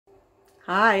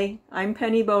Hi, I'm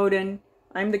Penny Bowden.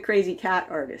 I'm the crazy cat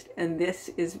artist, and this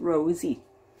is Rosie.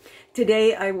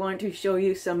 Today I want to show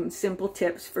you some simple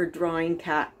tips for drawing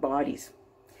cat bodies.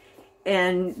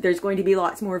 And there's going to be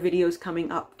lots more videos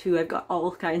coming up too. I've got all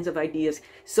kinds of ideas.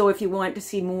 So if you want to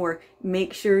see more,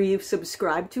 make sure you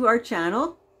subscribe to our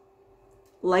channel,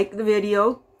 like the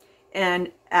video,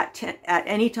 and at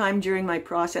any time during my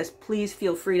process, please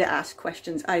feel free to ask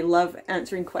questions. I love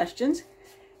answering questions.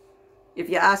 If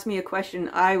you ask me a question,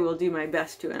 I will do my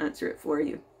best to answer it for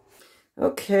you.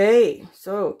 Okay,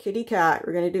 so kitty cat.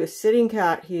 We're going to do a sitting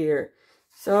cat here.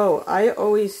 So I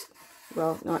always,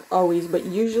 well, not always, but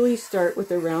usually start with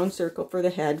a round circle for the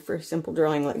head for a simple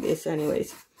drawing like this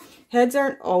anyways. Heads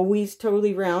aren't always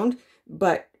totally round,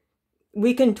 but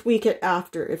we can tweak it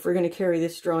after if we're going to carry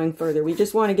this drawing further. We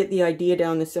just want to get the idea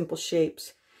down, the simple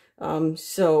shapes.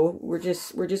 So we're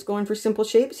just going for simple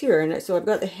shapes here. And so I've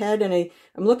got the head, and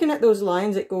I'm looking at those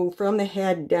lines that go from the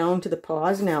head down to the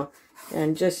paws now.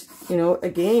 And just, you know,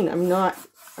 again, I'm not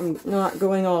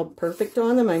going all perfect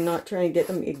on them. I'm not trying to get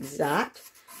them exact.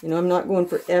 You know, I'm not going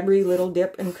for every little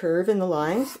dip and curve in the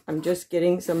lines. I'm just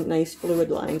getting some nice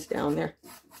fluid lines down there.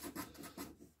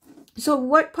 So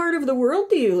what part of the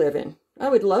world do you live in? I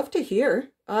would love to hear.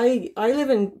 I live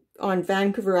on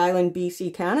Vancouver Island,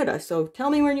 BC, Canada. So tell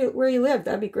me where you live.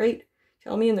 That'd be great.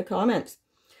 Tell me in the comments.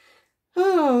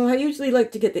 Oh, I usually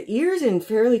like to get the ears in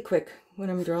fairly quick when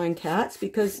I'm drawing cats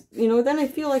because, you know, then I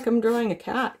feel like I'm drawing a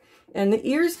cat. And the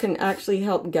ears can actually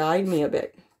help guide me a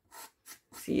bit.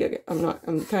 See,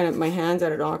 I'm kind of, my hand's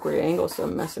at an awkward angle, so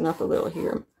I'm messing up a little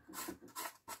here.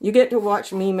 You get to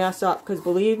watch me mess up because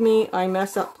believe me, I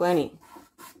mess up plenty.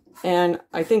 And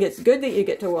I think it's good that you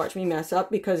get to watch me mess up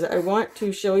because I want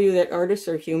to show you that artists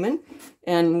are human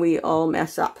and we all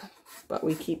mess up, but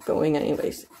we keep going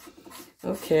anyways.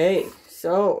 Okay,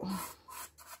 so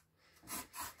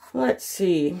let's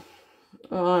see.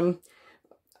 I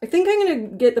think I'm going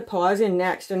to get the paws in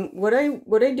next. And what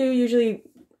I do usually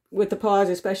with the paws,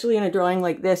 especially in a drawing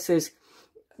like this, is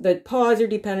the paws are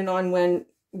dependent on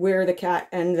where the cat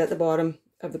ends at the bottom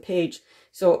of the page.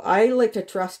 So I like to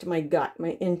trust my gut,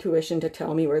 my intuition to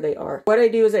tell me where they are. What I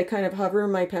do is I kind of hover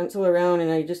my pencil around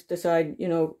and I just decide, you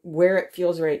know, where it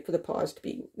feels right for the paws to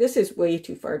be. This is way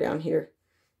too far down here.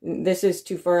 This is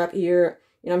too far up here.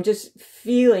 You know, I'm just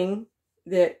feeling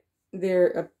that they're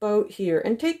about here.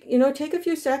 And take a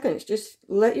few seconds. Just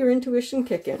let your intuition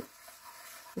kick in.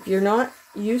 If you're not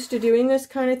used to doing this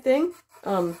kind of thing,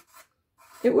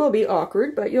 it will be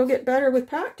awkward, but you'll get better with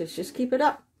practice. Just keep it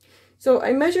up. So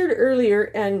I measured earlier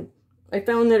and I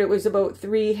found that it was about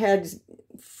 3 heads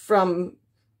from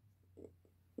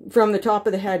the top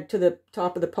of the head to the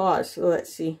top of the paws. So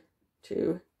let's see,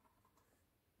 2,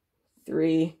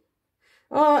 3.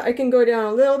 Oh, I can go down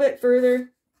a little bit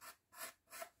further.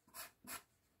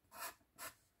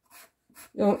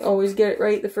 Don't always get it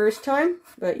right the first time,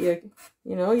 but you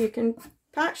know, you can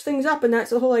patch things up, and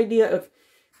that's the whole idea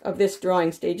of this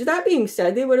drawing stage. That being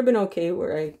said, they would have been okay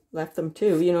where I left them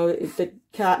too. You know, the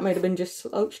cat might have been just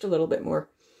slouched a little bit more.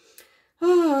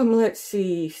 Let's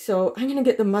see. So I'm going to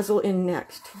get the muzzle in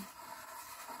next.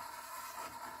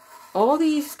 All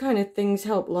these kind of things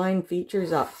help line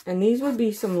features up. And these would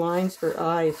be some lines for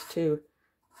eyes too.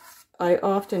 I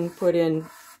often put in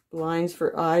lines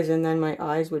for eyes and then my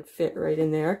eyes would fit right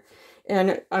in there.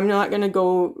 And I'm not going to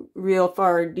go real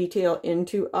far detail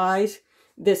into eyes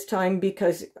this time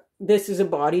because this is a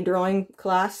body drawing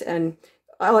class and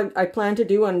I plan to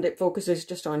do one that focuses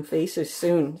just on faces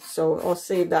soon, so I'll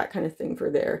save that kind of thing for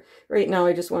there. Right now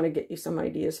I just want to get you some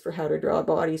ideas for how to draw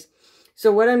bodies.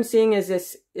 So what I'm seeing is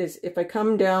if I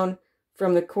come down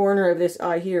from the corner of this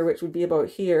eye here, which would be about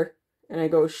here, and I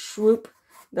go swoop,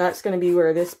 that's going to be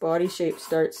where this body shape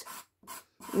starts.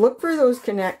 Look for those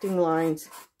connecting lines.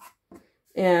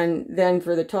 And then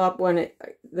for the top one,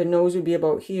 the nose would be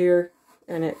about here.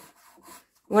 And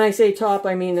when I say top,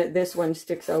 I mean that this one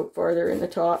sticks out farther in the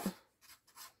top.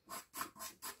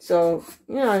 So,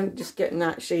 you know, I'm just getting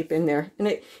that shape in there.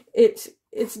 And it's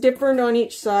different on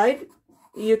each side.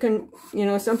 You can, you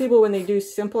know, some people when they do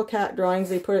simple cat drawings,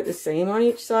 they put it the same on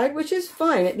each side, which is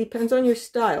fine. It depends on your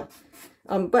style.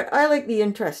 But I like the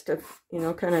interest of, you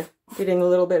know, kind of getting a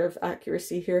little bit of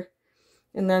accuracy here.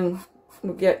 And then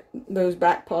we'll get those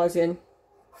back paws in.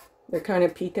 They're kind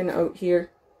of peeking out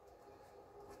here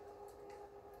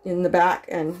in the back,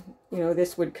 and you know,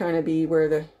 this would kind of be where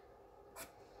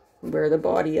the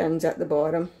body ends at the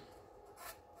bottom.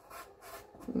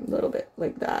 A little bit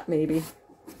like that maybe.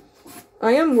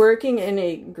 I am working in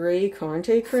a gray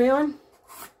Conte crayon.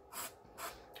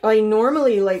 I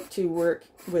normally like to work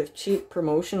with cheap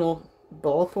promotional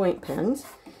ballpoint pens.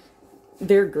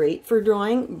 they're great for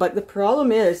drawing, but the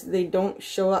problem is they don't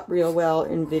show up real well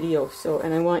in video. So,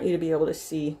 and I want you to be able to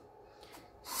see.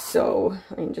 So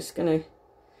I'm just gonna,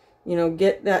 you know,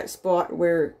 get that spot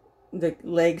where the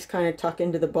legs kind of tuck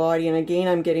into the body. And again,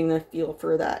 I'm getting the feel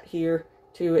for that here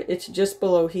too. It's just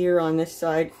below here on this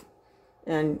side.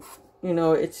 And, you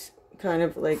know, it's kind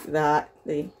of like that.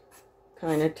 They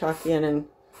kind of tuck in, and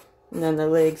then the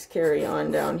legs carry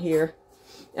on down here.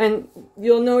 And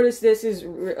you'll notice this is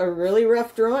a really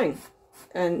rough drawing.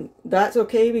 And that's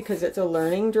okay, because it's a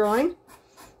learning drawing.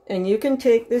 And you can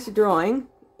take this drawing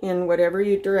in whatever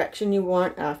direction you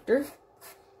want after.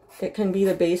 It can be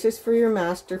the basis for your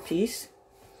masterpiece.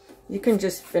 You can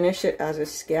just finish it as a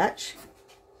sketch.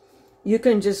 You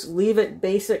can just leave it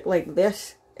basic like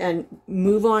this and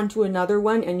move on to another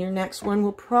one, and your next one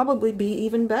will probably be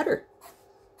even better.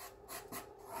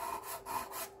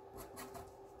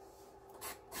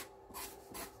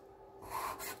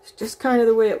 It's just kind of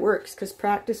the way it works, because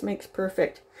practice makes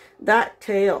perfect. That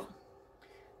tail,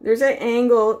 there's an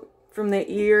angle from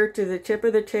the ear to the tip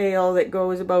of the tail that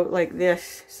goes about like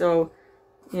this. So,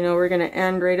 you know, we're going to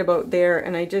end right about there,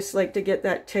 and I just like to get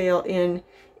that tail in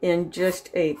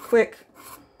just a quick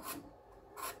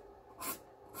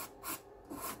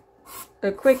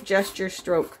gesture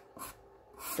stroke.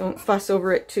 Don't fuss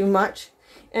over it too much.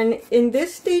 And in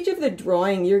this stage of the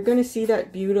drawing, you're going to see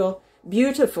that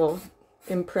beautiful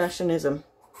impressionism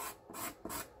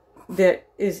that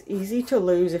is easy to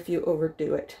lose if you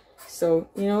overdo it. So,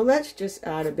 you know, let's just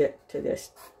add a bit to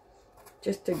this,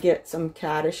 just to get some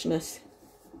cattishness.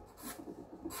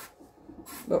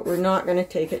 But we're not going to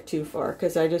take it too far,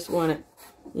 because I just want to,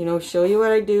 you know, show you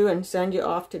what I do and send you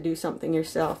off to do something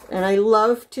yourself. And I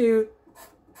love to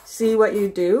see what you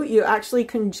do. You actually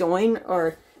can join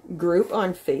our group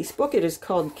on Facebook. It is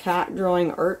called Cat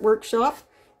Drawing Art Workshop,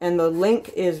 and the link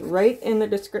is right in the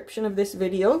description of this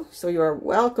video. So you are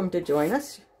welcome to join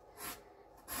us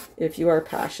if you are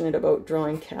passionate about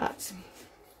drawing cats.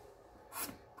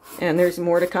 And there's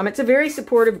more to come. It's a very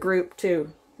supportive group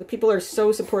too. The people are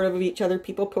so supportive of each other.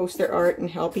 People post their art and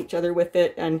help each other with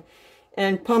it,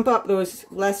 and pump up those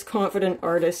less confident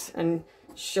artists and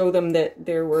show them that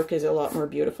their work is a lot more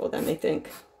beautiful than they think.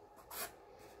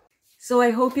 So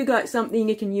I hope you got something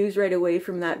you can use right away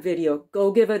from that video.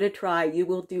 Go give it a try. You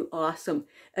will do awesome.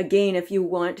 Again, if you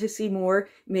want to see more,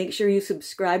 make sure you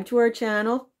subscribe to our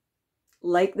channel,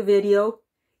 like the video,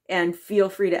 and feel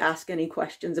free to ask any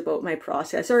questions about my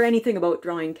process or anything about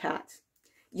drawing cats.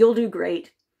 You'll do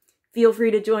great. Feel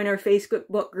free to join our Facebook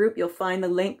book group. You'll find the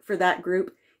link for that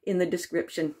group in the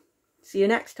description. See you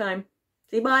next time.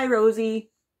 Say bye, Rosie.